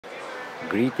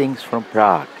Greetings from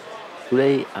Prague.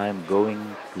 Today I'm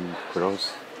going to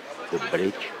cross the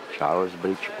bridge, Charles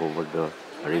Bridge, over the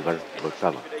river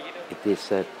Vltava. It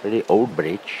is a pretty old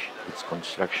bridge. Its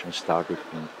construction started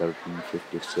in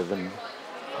 1357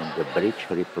 and the bridge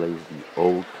replaced the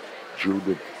old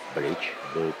Judith Bridge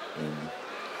built in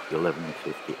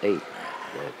 1158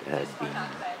 that had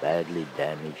been badly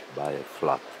damaged by a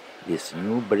flood. This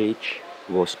new bridge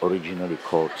was originally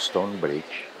called Stone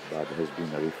Bridge, but has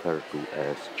been referred to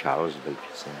as Charles Bridge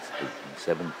since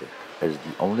 1870. As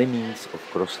the only means of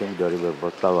crossing the river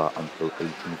Vltava until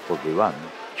 1841,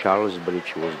 Charles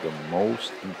Bridge was the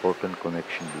most important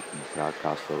connection between Prague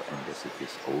Castle and the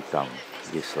city's Oldtown.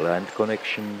 This land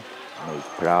connection made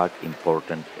Prague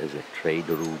important as a trade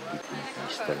route between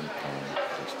Eastern and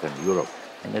Western Europe.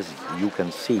 And as you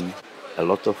can see, a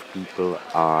lot of people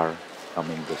are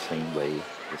coming the same way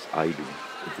as I do.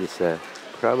 It is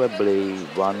probably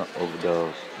one of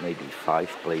the maybe 5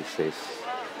 places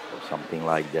or something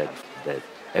like that that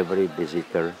every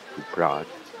visitor to Prague,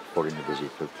 foreign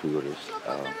visitor, tourist,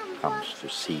 comes to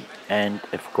see. And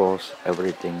of course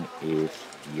everything is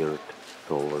geared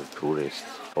toward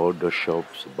tourists. All the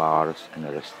shops, bars and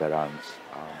restaurants,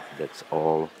 that's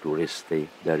all touristy.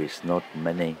 There is not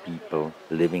many people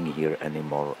living here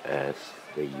anymore as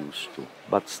they used to.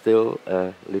 But still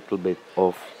a little bit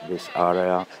of this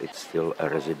area, it's still a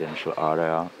residential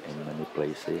area in many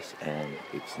places, and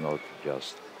it's not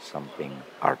just something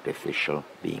artificial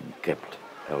being kept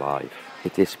alive.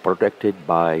 It is protected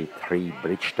by 3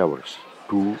 bridge towers,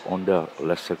 2 on the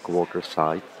lesser quarter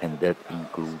side, and that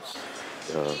includes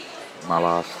the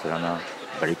Malá Strana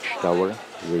bridge tower,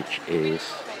 which is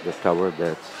the tower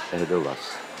that's ahead of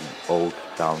us, the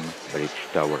Oldtown bridge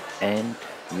tower. And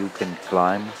you can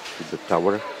climb to the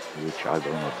tower, which I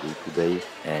will not do today,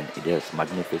 and it has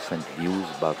magnificent views,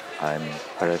 but I'm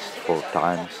pressed for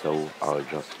time, so I'll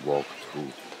just walk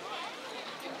through.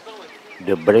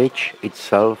 The bridge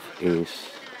itself is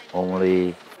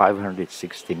only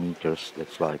 560 meters,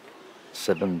 that's like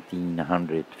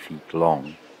 1700 feet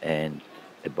long, and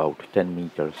about 10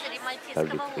 meters,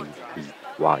 33 feet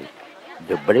wide.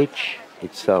 The bridge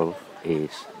itself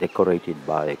is decorated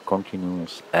by a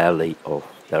continuous alley of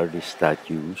 30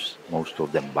 statues, most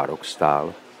of them Baroque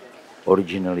style,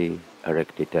 originally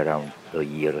erected around the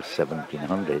year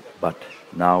 1700, but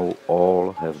now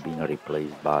all have been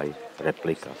replaced by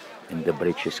replicas. And the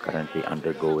bridge is currently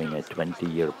undergoing a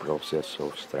 20-year process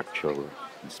of structural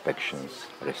inspections,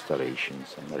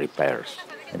 restorations and repairs.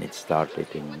 And it started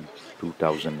in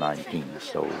 2019,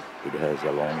 so it has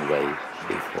a long way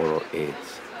before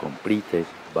it's completed,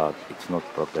 but it's not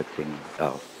protecting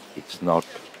us. It's not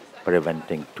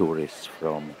preventing tourists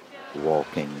from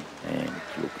walking and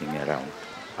looking around.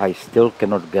 I still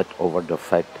cannot get over the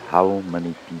fact how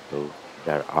many people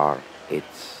there are.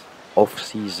 It's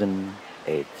off-season,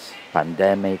 it's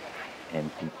pandemic,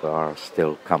 and people are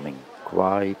still coming.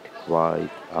 Quite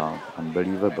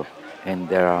unbelievable. And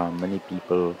there are many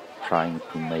people trying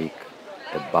to make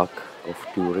a buck of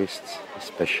tourists.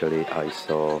 Especially I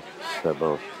saw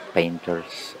several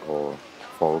painters or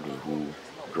folks who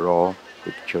draw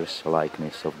pictures,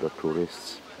 likeness of the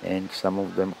tourists, and some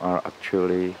of them are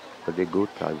actually pretty good,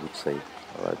 I would say.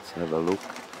 Let's have a look.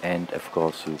 And of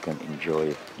course you can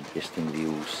enjoy interesting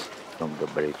views from the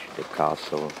bridge, the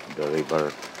castle, the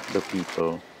river, the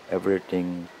people.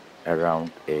 Everything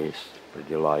around is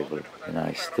pretty lively, and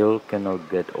I still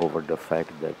cannot get over the fact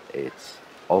that it's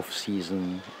off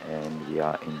season and we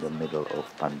are in the middle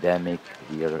of pandemic.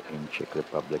 Here in Czech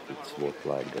Republic it's what,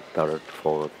 like the 3rd,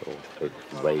 4th or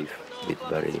 5th wave with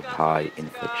very high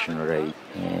infection rate,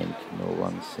 and no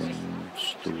one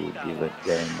seems to give a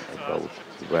damn about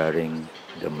wearing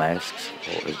the masks,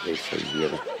 or as they say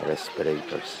here,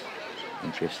 respirators.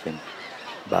 Interesting.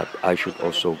 But I should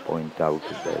also point out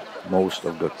that most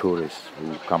of the tourists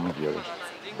who come here,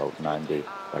 about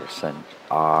 90%,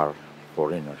 are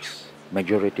foreigners.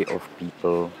 Majority of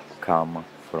people come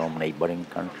from neighboring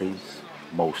countries,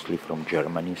 mostly from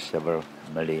Germany, several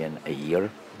million a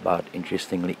year. But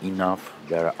interestingly enough,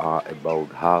 there are about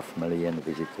 500,000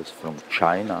 visitors from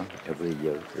China every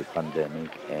year pre-pandemic,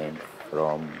 and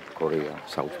from Korea,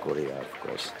 South Korea, of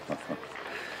course.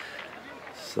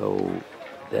 So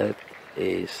that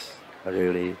is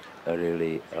really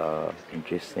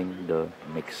interesting, the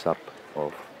mix-up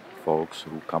of folks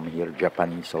who come here.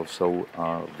 Japanese also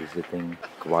are visiting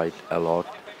quite a lot,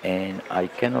 and I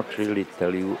cannot really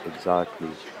tell you exactly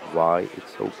why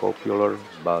it's so popular,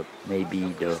 but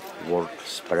maybe the word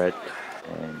spread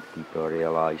and people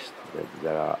realized that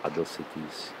there are other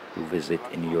cities to visit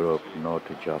in Europe, not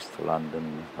just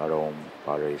London, Rome,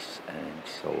 Paris and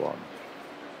so on.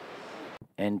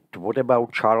 And what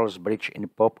about Charles Bridge in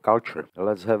pop culture?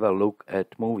 Let's have a look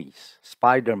at movies.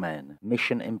 Spider-Man,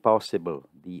 Mission Impossible,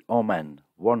 The Omen,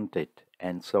 Wanted,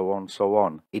 and so on, so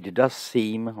on. It does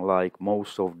seem like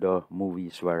most of the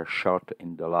movies were shot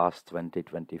in the last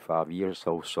 20-25 years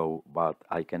or so, but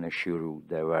I can assure you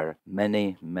there were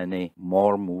many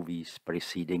more movies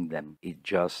preceding them. It's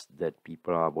just that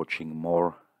people are watching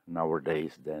more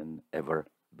nowadays than ever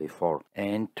before.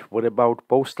 And what about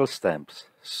postal stamps?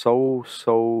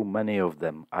 So many of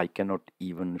them. I cannot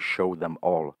even show them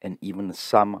all. And even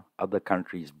some other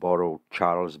countries borrowed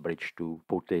Charles Bridge to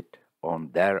put it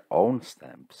on their own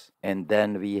stamps. And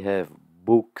then we have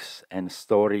books and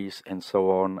stories and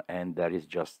so on, and there is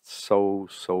just so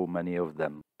many of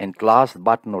them. And last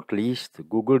but not least,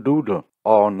 Google Doodle.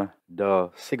 On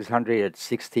the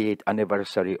 668th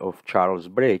anniversary of Charles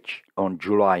Bridge, on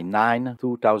July 9,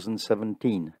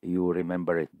 2017, you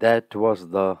remember it. That was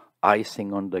the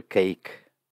icing on the cake.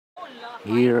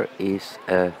 Here is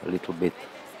a little bit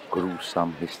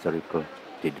gruesome historical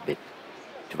tidbit.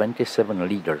 27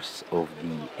 leaders of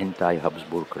the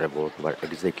anti-Habsburg revolt were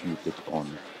executed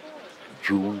on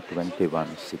June 21,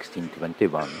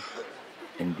 1621,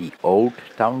 and the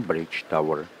Oldtown Bridge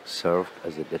Tower served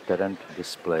as a deterrent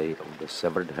display of the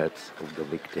severed heads of the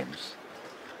victims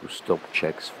to stop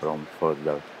Czechs from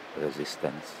further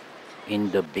resistance.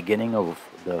 In the beginning of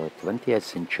the 20th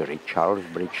century, Charles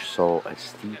Bridge saw a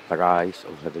steep rise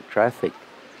of heavy traffic.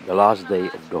 The last day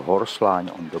of the horse line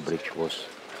on the bridge was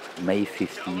May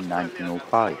 15,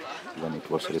 1905, when it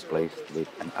was replaced with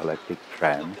an electric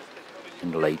tram,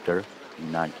 and later,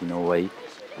 in 1908,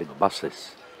 with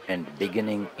buses. And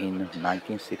beginning in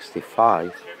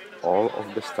 1965, all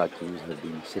of the statues have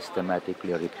been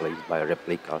systematically replaced by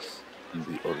replicas, and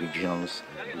the originals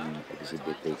have been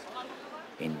exhibited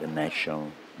in the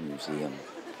National Museum.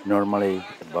 Normally,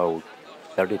 about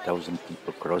 30,000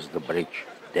 people cross the bridge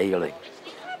daily,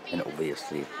 and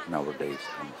obviously nowadays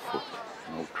on foot.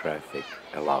 No traffic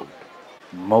allowed.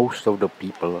 Most of the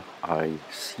people I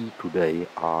see today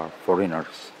are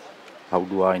foreigners. How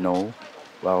do I know?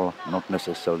 Well, not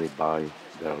necessarily by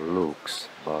their looks,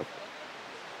 but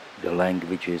the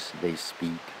languages they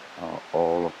speak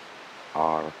all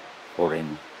are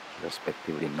foreign,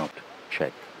 respectively not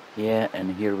Czech. Yeah,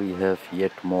 and here we have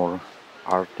yet more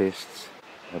artists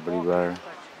everywhere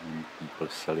and people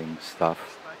selling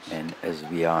stuff. And as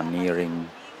we are nearing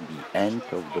the end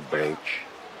of the bridge,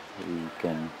 we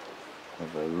can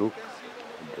have a look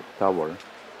at the tower,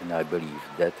 and I believe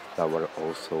that tower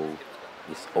also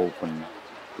is open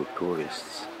to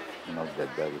tourists. Not that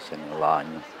there is any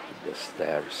line at the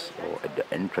stairs or at the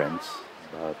entrance,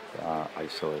 but I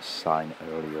saw a sign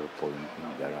earlier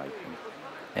pointing there, I think.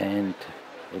 And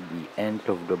at the end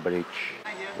of the bridge,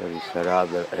 there is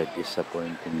a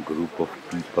disappointing group of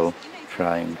people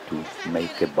trying to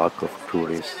make a buck of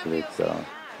tourists with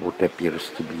what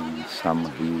appears to be some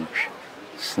huge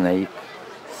snake,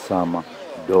 some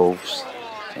doves,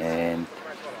 and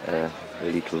a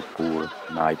little poor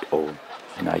night owl.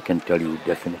 And I can tell you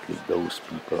definitely those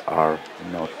people are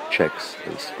not Czechs.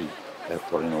 They speak a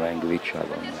foreign language. I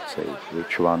will not say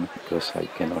which one, because I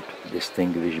cannot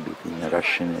distinguish between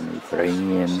Russian and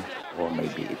Ukrainian, or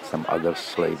maybe it's some other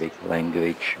Slavic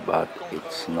language, but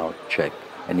it's not Czech.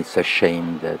 And it's a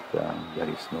shame that there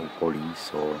is no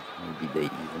police, or maybe they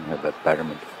even have a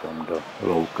permit from the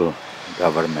local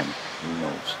government. Who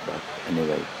knows? But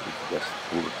anyway, it's just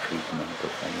poor treatment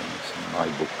of animals in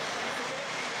my book.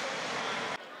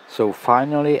 So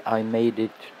finally I made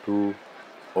it to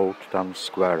Oldtown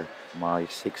Square. My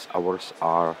 6 hours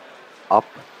are up,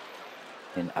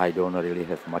 and I don't really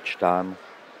have much time.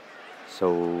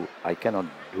 So I cannot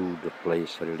do the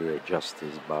place really a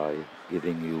justice by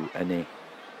giving you any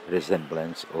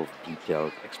resemblance of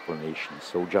detailed explanation.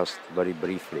 So just very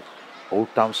briefly,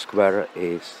 Oldtown Square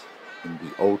is in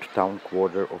the Old Town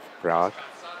quarter of Prague,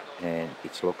 and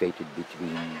it's located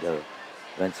between the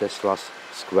Wenceslas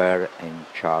Square and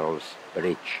Charles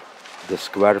Bridge. The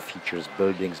square features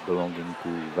buildings belonging to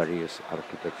various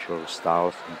architectural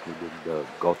styles, including the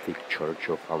Gothic Church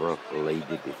of Our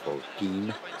Lady Before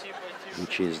Teen,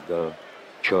 which is the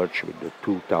church with the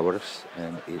 2 towers,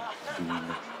 and it's been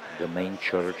the main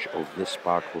church of this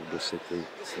part of the city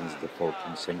since the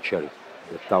 14th century.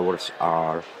 The towers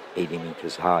are 80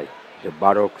 meters high. The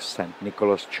Baroque St.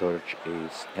 Nicholas Church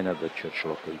is another church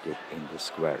located in the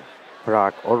square.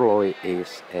 Prague Orloj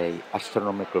is an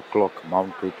astronomical clock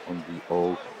mounted on the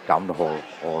old town hall,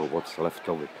 or what's left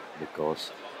of it,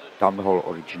 because town hall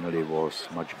originally was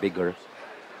much bigger,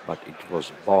 but it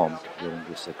was bombed during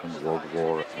the Second World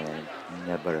War and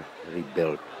never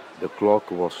rebuilt. The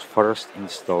clock was first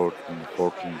installed in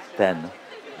 1410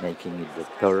 making it the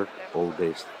third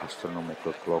oldest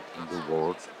astronomical clock in the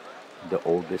world, the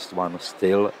oldest one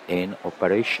still in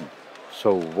operation.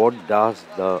 So what does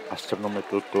the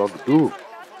astronomical clock do?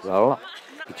 Well,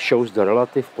 it shows the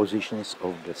relative positions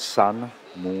of the Sun,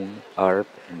 Moon, Earth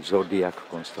and zodiac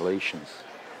constellations.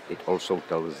 It also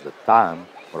tells the time,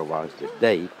 provides the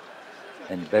date,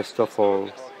 and best of all,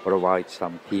 provides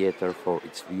some theater for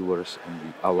its viewers on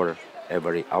the hour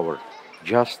every hour.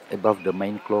 Just above the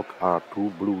main clock are two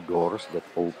blue doors that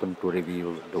open to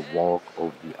reveal the walk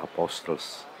of the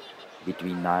apostles.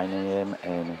 Between 9 a.m.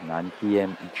 and 9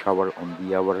 p.m. each hour on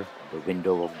the hour, the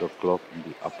window of the clock in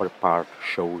the upper part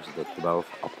shows the 12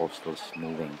 apostles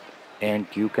moving. And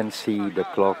you can see the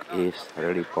clock is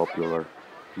really popular.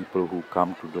 People who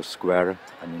come to the square,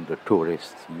 I mean the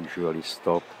tourists, usually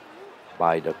stop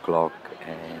by the clock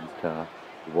and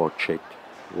watch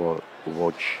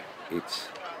its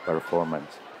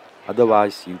performance.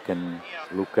 Otherwise, you can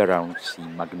look around, see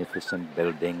magnificent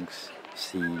buildings,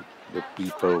 see the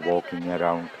people walking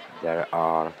around. There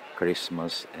are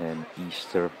Christmas and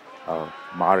Easter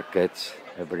markets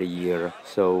every year.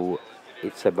 So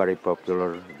it's a very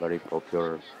popular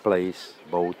place,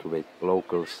 both with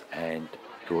locals and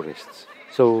tourists.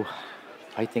 So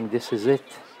I think this is it.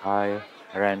 I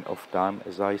ran off time,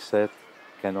 as I said.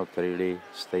 Cannot really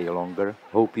stay longer.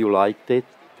 Hope you liked it.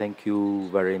 Thank you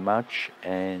very much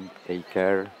and take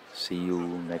care. See you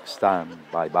next time.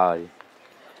 Bye bye.